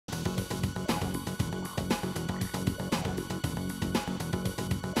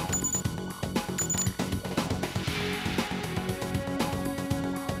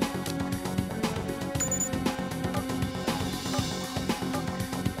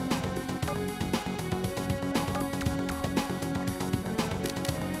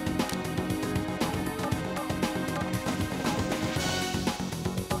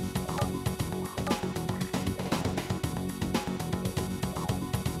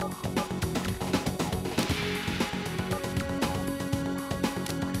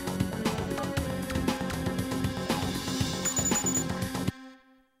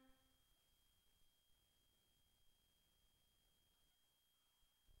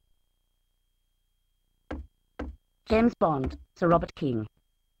James Bond, Sir Robert King.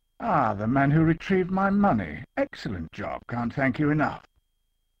 Ah, the man who retrieved my money. Excellent job. Can't thank you enough.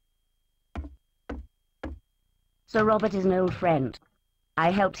 Sir Robert is an old friend.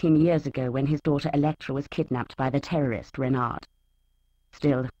 I helped him years ago when his daughter Electra was kidnapped by the terrorist Renard.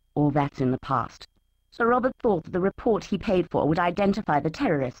 Still, all that's in the past. Sir Robert thought that the report he paid for would identify the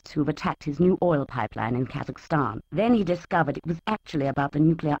terrorists who've attacked his new oil pipeline in Kazakhstan. Then he discovered it was actually about the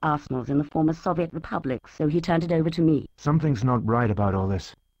nuclear arsenals in the former Soviet republics, so he turned it over to me. Something's not right about all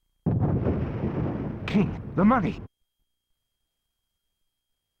this. King, the money!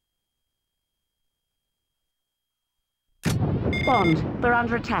 Bond, we're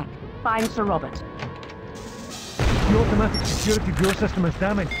under attack. Find Sir Robert. The automatic security door system is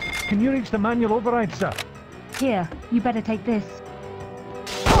damaged. Can you reach the manual override, sir? Here, you better take this.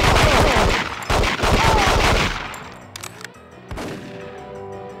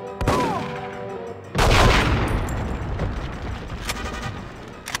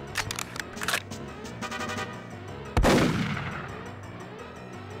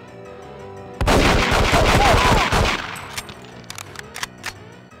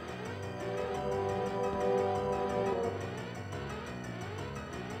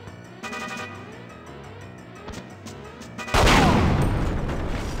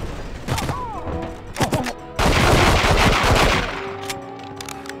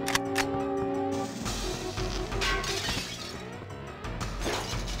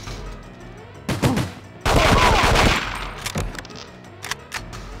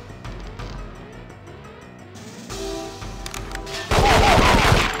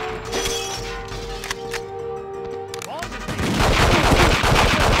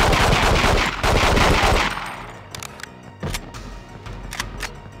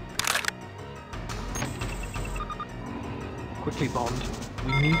 Quickly, Bond.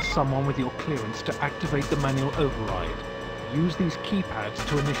 We need someone with your clearance to activate the manual override. Use these keypads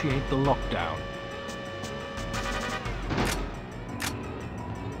to initiate the lockdown.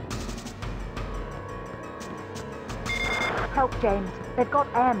 Help, James. They've got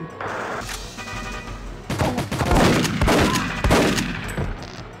M.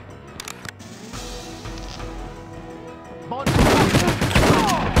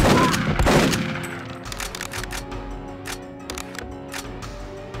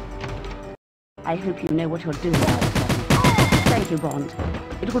 I hope you know what you're doing, Alexander. Thank you, Bond.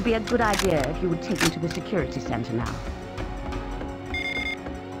 It would be a good idea if you would take me to the security center now.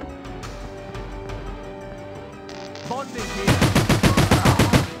 Bond is here!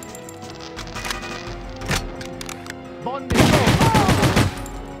 Bond is here!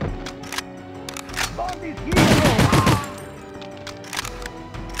 Bond is here!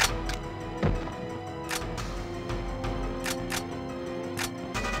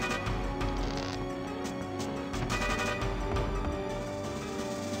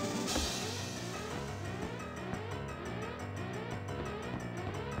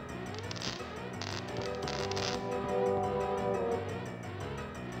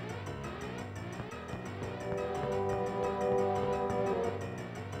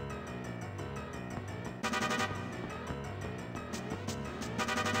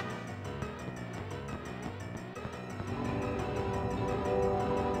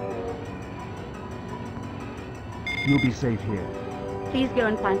 You'll be safe here. Please go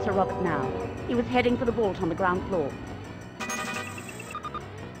and find Sir Robert now. He was heading for the vault on the ground floor.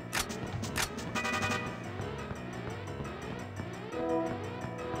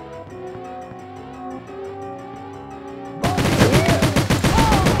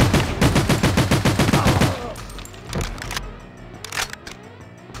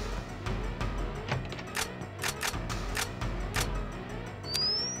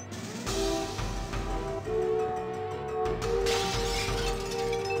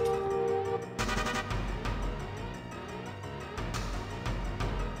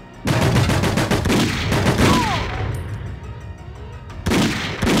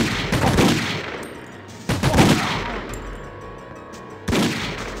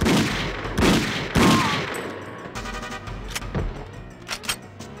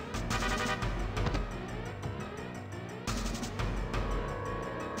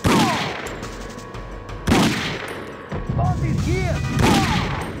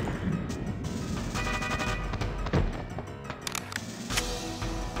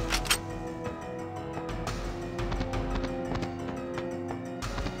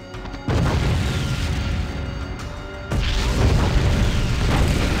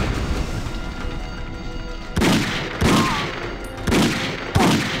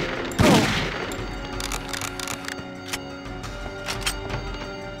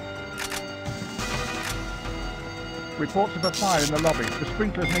 Reports of a fire in the lobby. The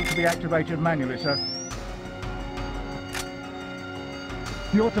sprinklers need to be activated manually, sir.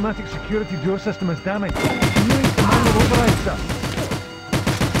 The automatic security door system is damaged. Can you reach the manual override, sir?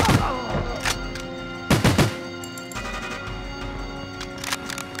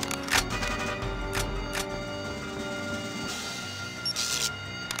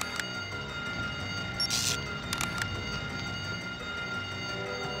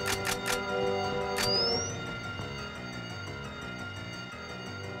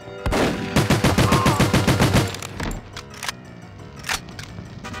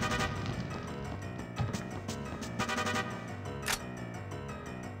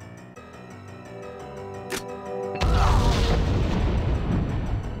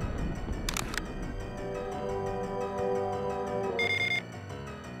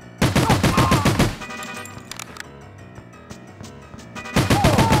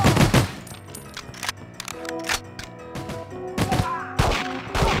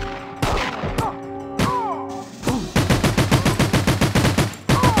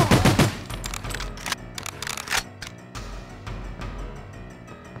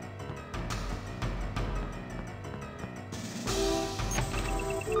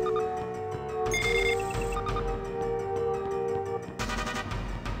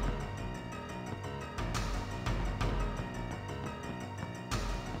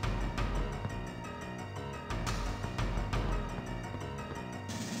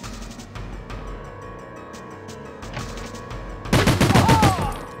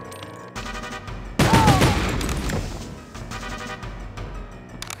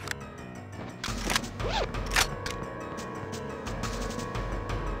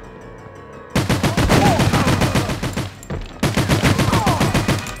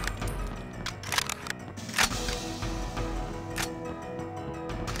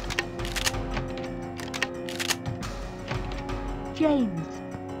 James.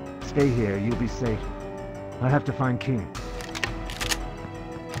 Stay here, you'll be safe. I have to find King.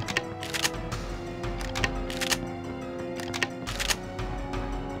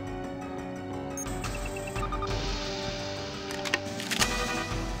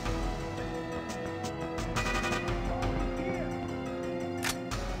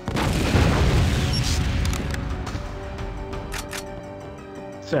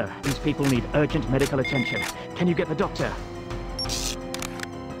 Sir, these people need urgent medical attention. Can you get the doctor?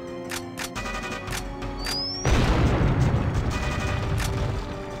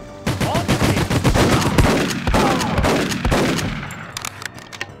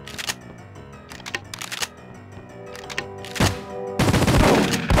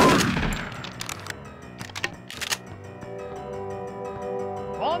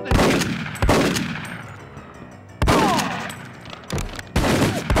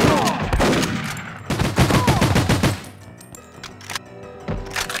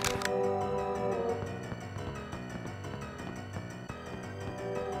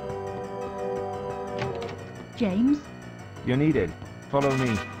 James, You're needed. Follow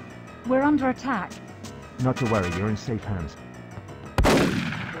me. we're under attack. Not to worry, you're in safe hands.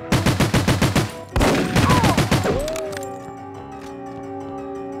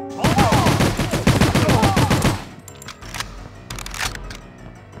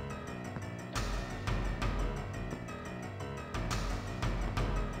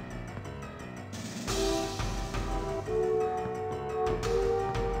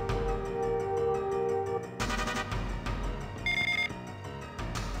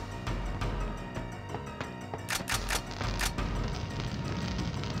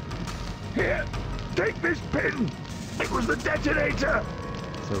 Here, take this pin. It was the detonator.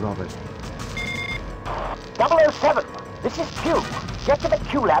 Sir Robert. 007, this is Q. Get to the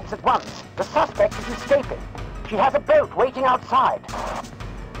Q labs at once. The suspect is escaping. She has a boat waiting outside.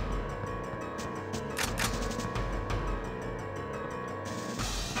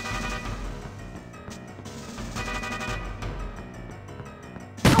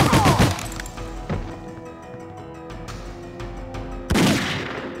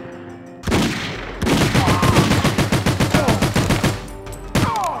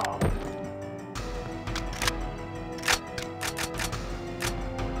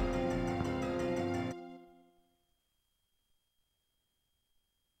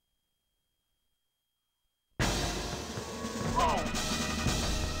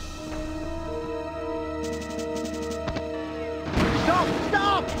 Stop!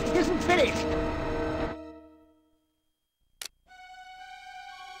 Stop! It isn't finished!